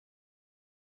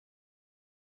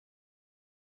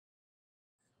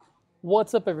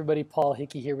What's up, everybody? Paul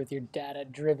Hickey here with your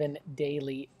data-driven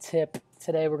daily tip.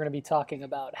 Today we're going to be talking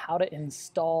about how to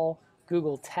install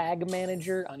Google Tag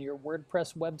Manager on your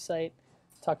WordPress website.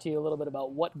 Talk to you a little bit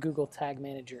about what Google Tag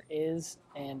Manager is,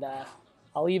 and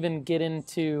I'll even get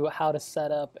into how to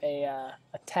set up a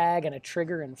tag and a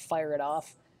trigger and fire it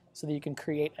off so that you can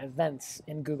create events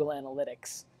in Google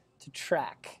Analytics to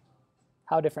track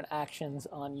how different actions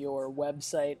on your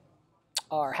website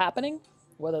are happening,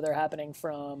 whether they're happening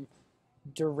from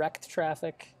direct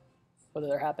traffic, whether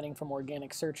they're happening from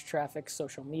organic search traffic,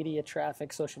 social media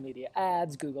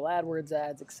ads, Google AdWords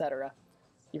ads, etc.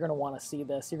 You're going to want to see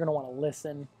this. You're going to want to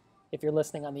listen. If you're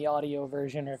listening on the audio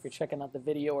version, or if you're checking out the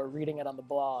video or reading it on the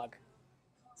blog,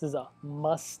 this is a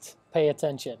must pay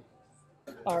attention.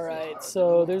 All right,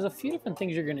 so there's a few different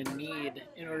things you're going to need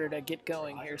in order to get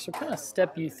going here. So kind of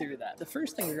step you through that. The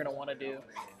first thing you're going to want to do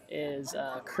is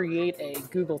create a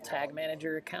Google Tag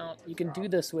Manager account. You can do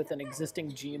this with an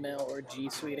existing Gmail or G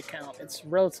Suite account. It's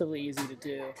relatively easy to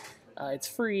do. It's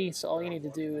free, so all you need to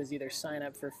do is either sign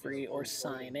up for free or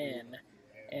sign in.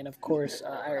 And of course,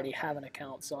 I already have an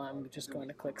account, so I'm just going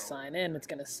to click sign in. It's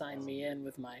going to sign me in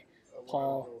with my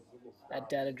Paul at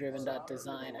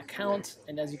datadriven.design account,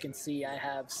 and as you can see, I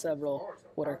have several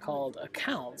what are called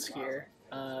accounts here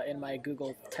in my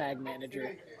Google Tag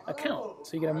Manager account.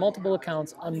 So you can have multiple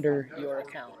accounts under your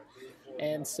account.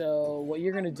 And so what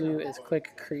you're going to do is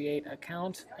click create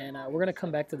account, and we're going to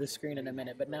come back to the screen in a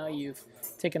minute, but now you've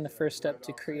taken the first step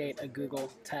to create a Google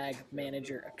Tag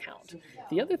Manager account.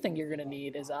 The other thing you're going to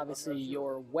need is obviously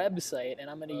your website, and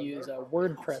I'm going to use a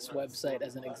WordPress website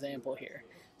as an example here.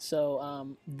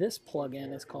 So this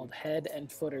plugin is called Head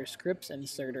and Footer Scripts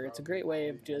Inserter. It's a great way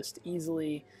of just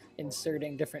easily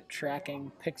inserting different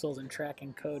tracking pixels and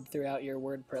tracking code throughout your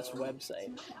WordPress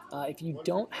website. If you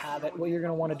don't have it, what you're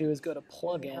going to want to do is go to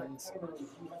Plugins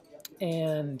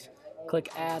and click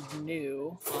Add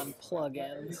New on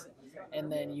Plugins,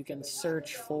 and then you can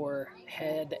search for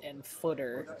Head and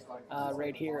Footer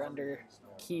right here under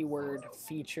Keyword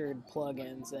Featured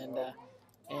Plugins,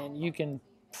 and you can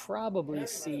probably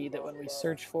see that when we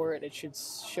search for it, it should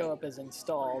show up as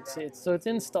installed. So it's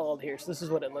installed here. So this is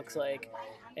what it looks like,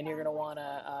 and you're going to want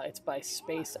to. It's by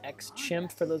SpaceX Chimp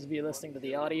for those of you listening to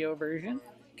the audio version.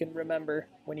 You can remember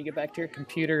when you get back to your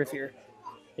computer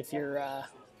if you're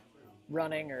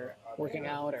running or working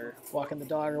out or walking the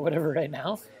dog or whatever right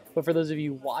now. But for those of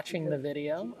you watching the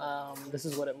video, this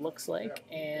is what it looks like.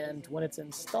 And when it's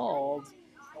installed,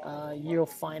 you'll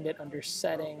find it under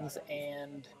Settings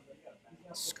and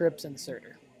Scripts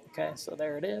Inserter. Okay, so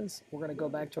there it is. We're going to go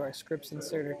back to our Scripts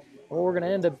Inserter. What we're going to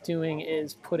end up doing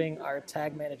is putting our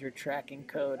Tag Manager tracking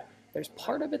code. There's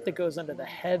part of it that goes under the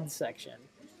head section.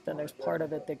 Then there's part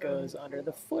of it that goes under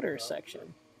the footer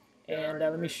section. And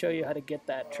let me show you how to get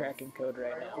that tracking code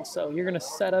right now. So you're going to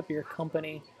set up your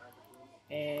company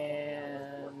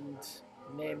and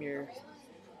name your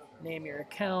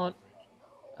account.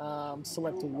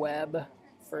 Select web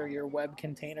for your web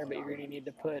container, but you're going to need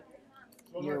to put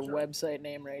your website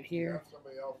name right here,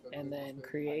 and then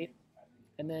create.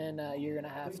 And then you're going to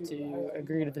have to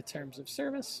agree to the terms of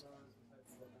service.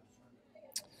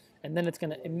 And then it's going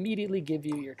to immediately give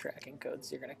you your tracking code.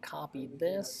 So you're going to copy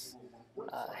this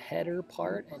header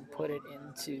part and put it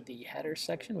into the header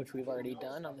section, which we've already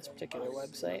done on this particular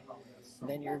website.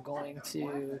 Then you're going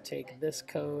to take this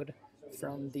code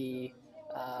from the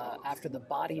after the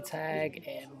body tag,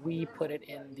 and we put it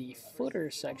in the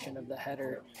footer section of the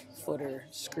header footer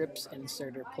scripts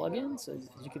inserter plugin. So as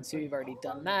you can see, we've already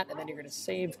done that, and then you're going to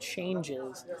save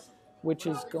changes, which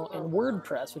is in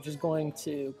WordPress, which is going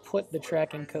to put the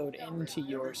tracking code into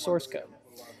your source code.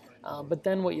 But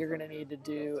then what you're going to need to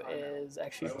do is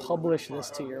actually publish this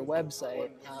to your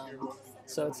website.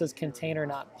 So it says container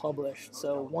not published.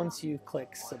 So once you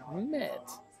click submit,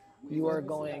 you are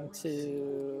going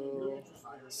to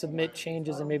submit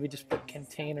changes and maybe just put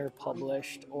container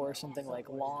published or something like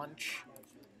launch.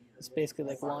 It's basically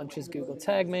like launches Google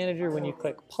Tag Manager. When you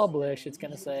click publish, it's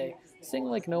going to say sing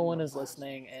like no one is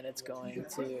listening, and it's going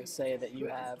to say that you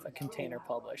have a container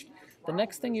published. The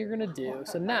next thing you're going to do,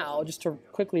 so now just to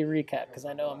quickly recap, because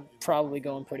I know I'm probably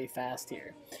going pretty fast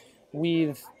here.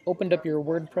 We've opened up your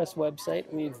WordPress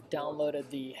website. We've downloaded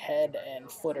the Head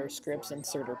and Footer Scripts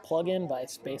Inserter plugin by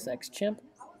SpaceX Chimp.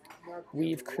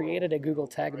 We've created a Google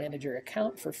Tag Manager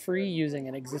account for free using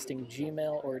an existing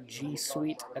Gmail or G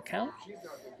Suite account.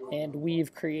 And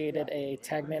we've created a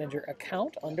Tag Manager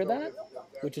account under that,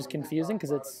 which is confusing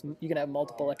because you can have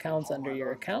multiple accounts under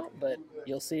your account, but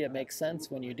you'll see it makes sense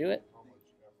when you do it.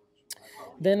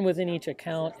 Then within each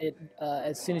account,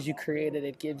 as soon as you create it,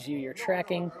 it gives you your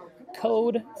tracking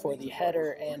code for the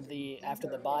header and the after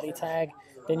the body tag,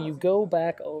 then you go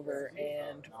back over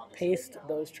and paste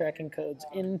those tracking codes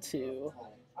into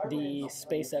the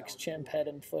SpaceX chimp head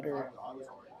and footer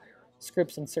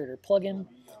scripts inserter plugin.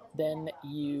 Then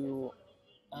you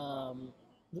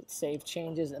save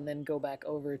changes and then go back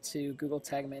over to Google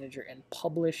Tag Manager and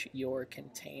publish your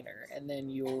container. And then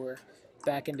you're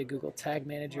back into Google Tag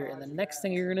Manager, and the next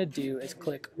thing you're going to do is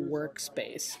click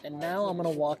Workspace. And now I'm going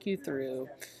to walk you through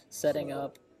setting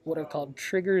up what are called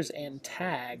triggers and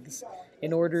tags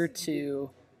in order to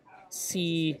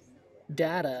see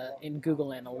data in Google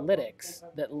Analytics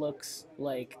that looks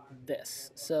like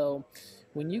this. So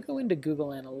when you go into Google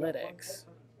Analytics,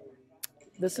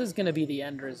 this is going to be the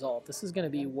end result. This is going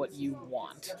to be what you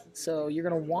want. So you're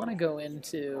going to want to go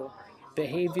into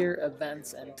behavior,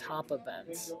 events, and top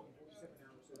events.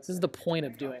 This is the point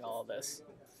of doing all of this.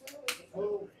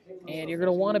 And you're going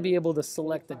to want to be able to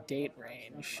select the date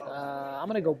range. I'm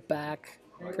going to go back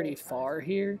pretty far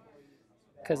here,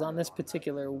 because on this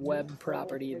particular web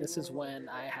property, this is when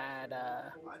I had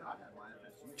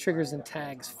triggers and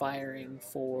tags firing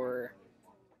for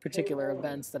particular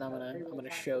events that I'm gonna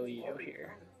show you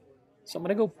here. So I'm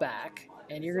gonna go back,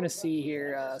 and you're gonna see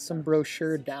here some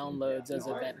brochure downloads as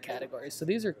event categories. So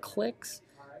these are clicks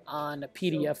on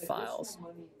PDF files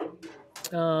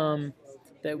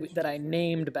that I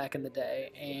named back in the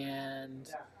day, and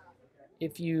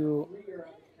if you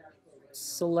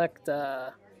select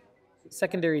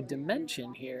secondary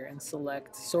dimension here and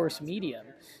select source medium,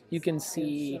 you can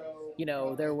see, you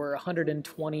know, there were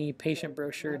 120 patient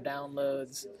brochure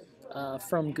downloads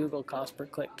from Google cost per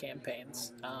click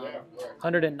campaigns.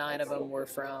 109 of them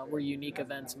were unique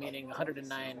events, meaning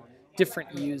 109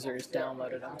 different users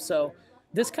downloaded them. So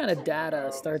this kind of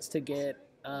data starts to get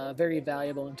very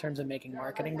valuable in terms of making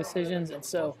marketing decisions. And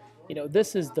so, you know,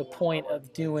 this is the point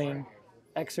of doing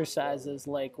exercises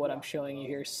like what I'm showing you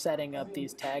here, setting up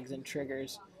these tags and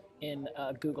triggers in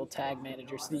Google Tag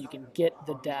Manager so that you can get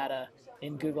the data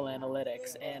in Google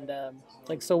Analytics. And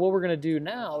so what we're going to do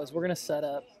now is we're going to set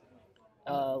up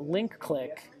a link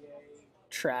click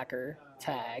tracker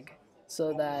tag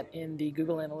so that in the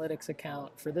Google Analytics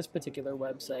account for this particular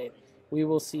website, we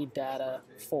will see data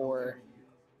for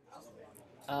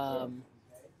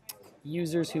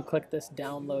users who click this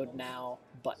download now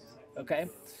button, okay?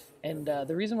 And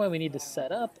the reason why we need to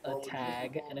set up a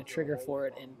tag and a trigger for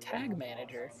it in Tag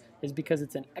Manager is because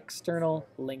it's an external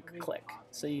link click.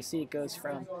 So you see it goes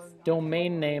from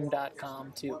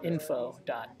domainname.com to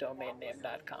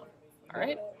info.domainname.com. All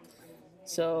right?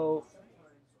 So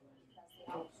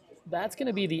that's going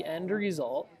to be the end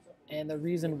result and the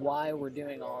reason why we're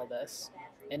doing all this.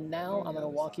 And now I'm going to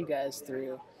walk you guys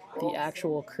through the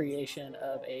actual creation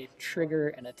of a trigger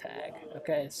and a tag.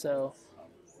 Okay, so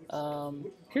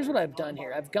here's what I've done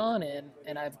here. I've gone in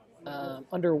and I've,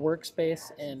 under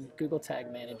Workspace in Google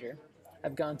Tag Manager,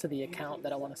 I've gone to the account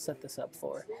that I want to set this up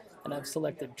for, and I've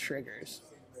selected triggers.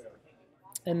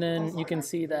 And then you can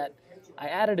see that I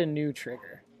added a new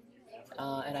trigger,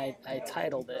 and I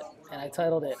titled it,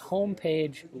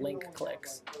 Homepage Link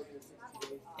Clicks.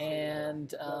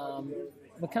 And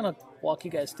we'll kind of walk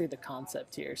you guys through the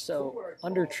concept here. So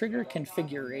under Trigger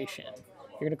Configuration,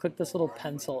 you're going to click this little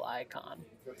pencil icon,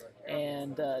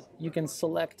 and you can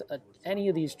select any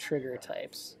of these trigger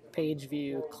types: page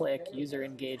view, click, user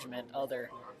engagement, other.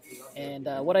 And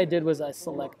what I did was I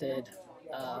selected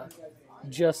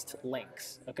just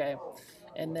links, okay?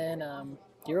 And then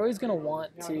you're always going to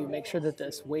want to make sure that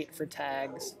this wait for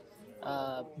tags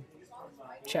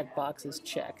checkbox is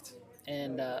checked,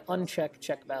 and uncheck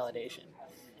check validation.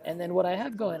 And then what I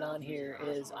have going on here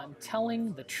is I'm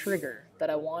telling the trigger that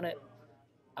I want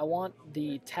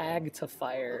the tag to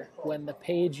fire when the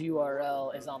page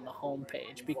URL is on the home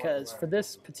page, because for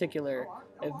this particular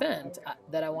event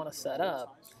that I want to set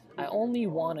up, I only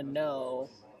want to know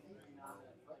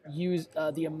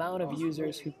the amount of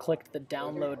users who clicked the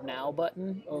download now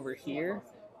button over here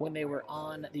when they were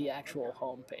on the actual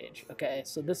home page. Okay,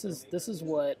 so this is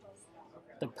what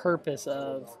the purpose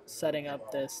of setting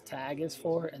up this tag is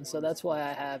for, and so that's why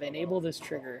I have enable this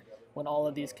trigger when all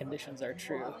of these conditions are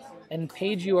true. And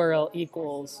page URL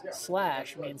equals /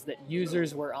 means that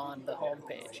users were on the home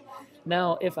page.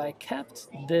 Now, if I kept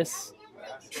this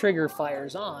trigger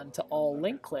fires on to all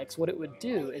link clicks, what it would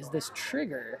do is this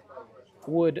trigger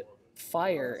would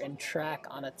fire and track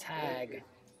on a tag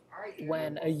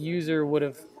when a user would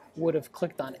have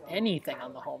clicked on anything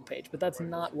on the home page, but that's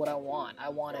not what I want. I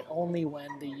want it only when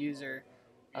the user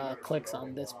clicks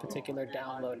on this particular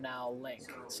download now link.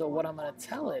 So what I'm going to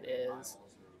tell it is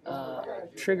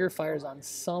trigger fires on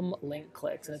some link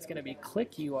clicks, and it's going to be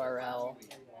click URL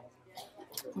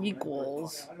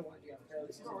equals,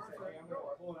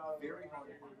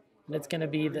 and it's going to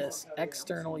be this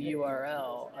external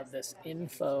URL of this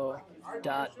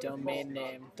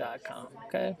info.domainname.com,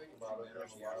 okay?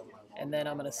 And then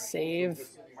I'm going to save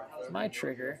my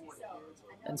trigger,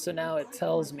 and so now it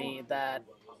tells me that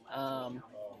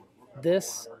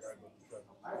this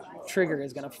trigger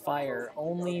is going to fire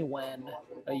only when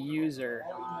a user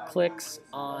clicks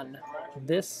on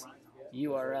this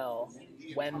URL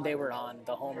when they were on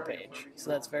the home page. So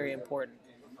that's very important.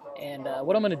 And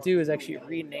what I'm going to do is actually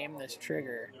rename this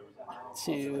trigger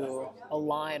to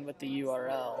align with the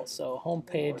URL. So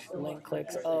homepage link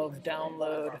clicks of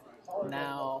download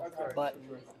now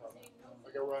button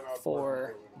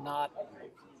for not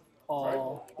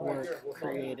all work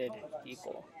created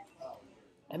equal.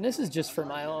 And this is just for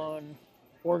my own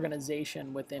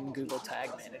organization within Google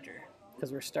Tag Manager,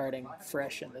 because we're starting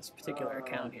fresh in this particular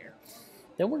account here.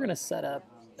 Then we're going to set up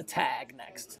a tag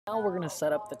next. Now we're going to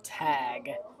set up the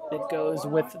tag that goes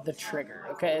with the trigger.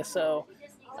 Okay, so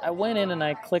I went in and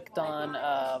I clicked on,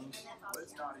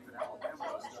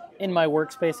 in my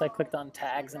workspace, I clicked on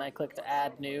tags and I clicked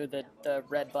add new, the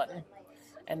red button.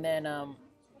 And then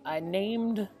I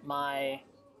named my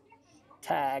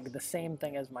tag the same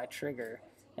thing as my trigger.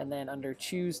 And then under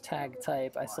choose tag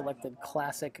type, I selected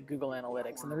classic Google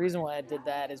Analytics. And the reason why I did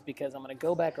that is because I'm going to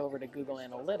go back over to Google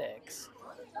Analytics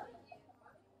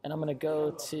and I'm going to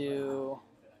go to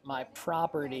my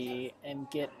property and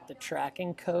get the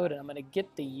tracking code, and I'm going to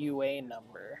get the UA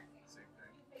number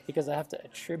because I have to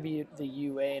attribute the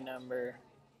UA number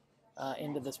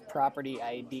into this property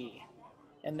ID.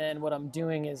 And then what I'm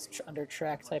doing is under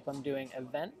track type, I'm doing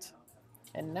event.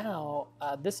 And now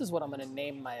this is what I'm going to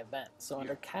name my event. So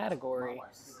under category,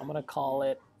 I'm going to call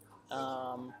it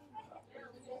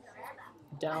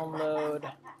download.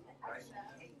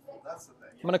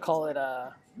 I'm going to call it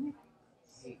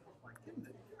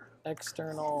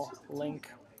external link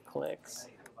clicks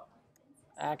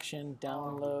action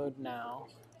download now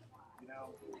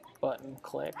button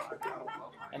click.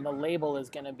 And the label is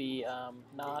going to be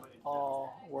not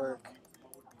all work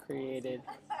created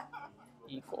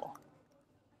equal.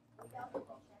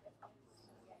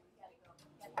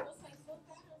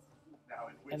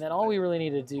 And then all we really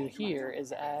need to do here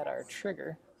is add our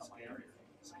trigger.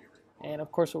 And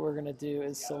of course what we're going to do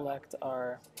is select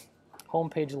our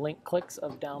homepage link clicks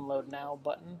of download now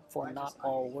button for not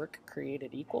all work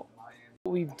created equal.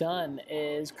 What we've done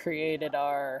is created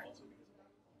our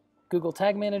Google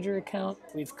Tag Manager account.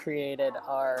 We've created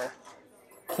our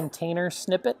container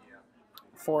snippet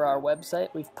for our website.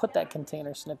 We've put that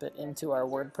container snippet into our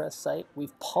WordPress site.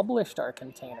 We've published our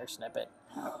container snippet.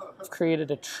 We've created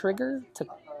a trigger to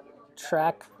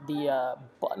track the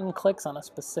button clicks on a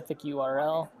specific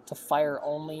URL to fire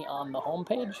only on the home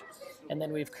page. And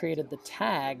then we've created the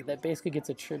tag that basically gets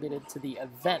attributed to the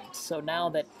event. So now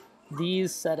that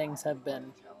these settings have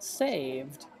been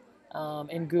saved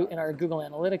in our Google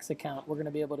Analytics account, we're going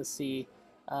to be able to see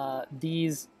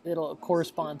it'll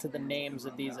correspond to the names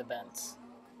of these events.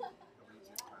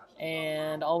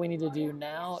 And all we need to do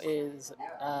now is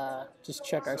just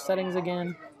check our settings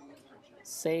again,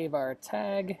 save our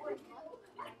tag.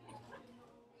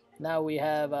 Now we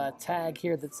have a tag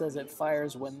here that says it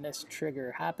fires when this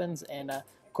trigger happens. And of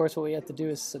course what we have to do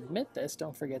is submit this,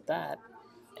 don't forget that.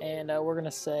 And we're going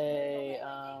to say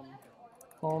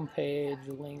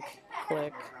homepage link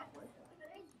click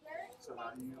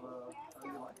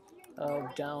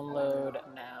of download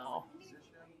now.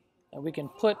 And we can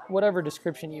put whatever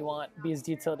description you want, be as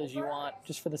detailed as you want.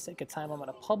 Just for the sake of time, I'm going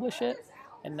to publish it.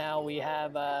 And now we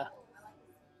have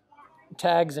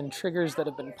tags and triggers that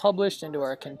have been published into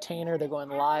our container. They're going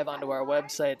live onto our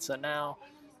website. So now,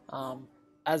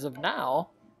 as of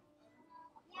now,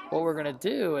 what we're going to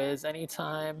do is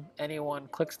anytime anyone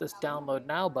clicks this download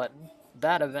now button,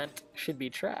 that event should be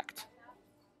tracked.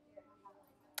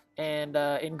 And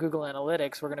in Google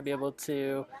Analytics, we're going to be able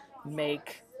to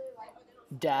make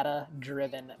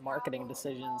data-driven marketing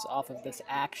decisions off of this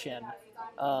action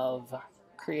of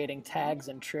creating tags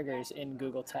and triggers in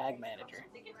Google Tag Manager.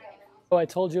 So I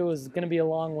told you it was going to be a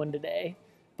long one today,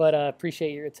 but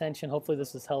appreciate your attention. Hopefully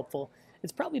this was helpful.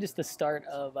 It's probably just the start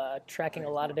of tracking a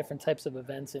lot of different types of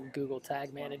events in Google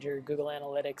Tag Manager, Google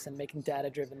Analytics, and making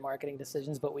data-driven marketing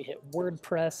decisions. But we hit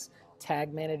WordPress,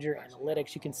 Tag Manager,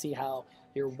 Analytics. You can see how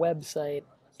your website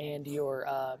and your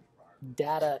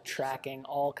data tracking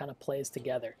all kind of plays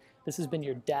together. This has been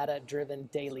your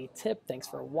data-driven daily tip. Thanks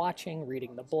for watching,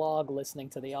 reading the blog, listening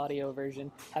to the audio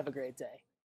version. Have a great day.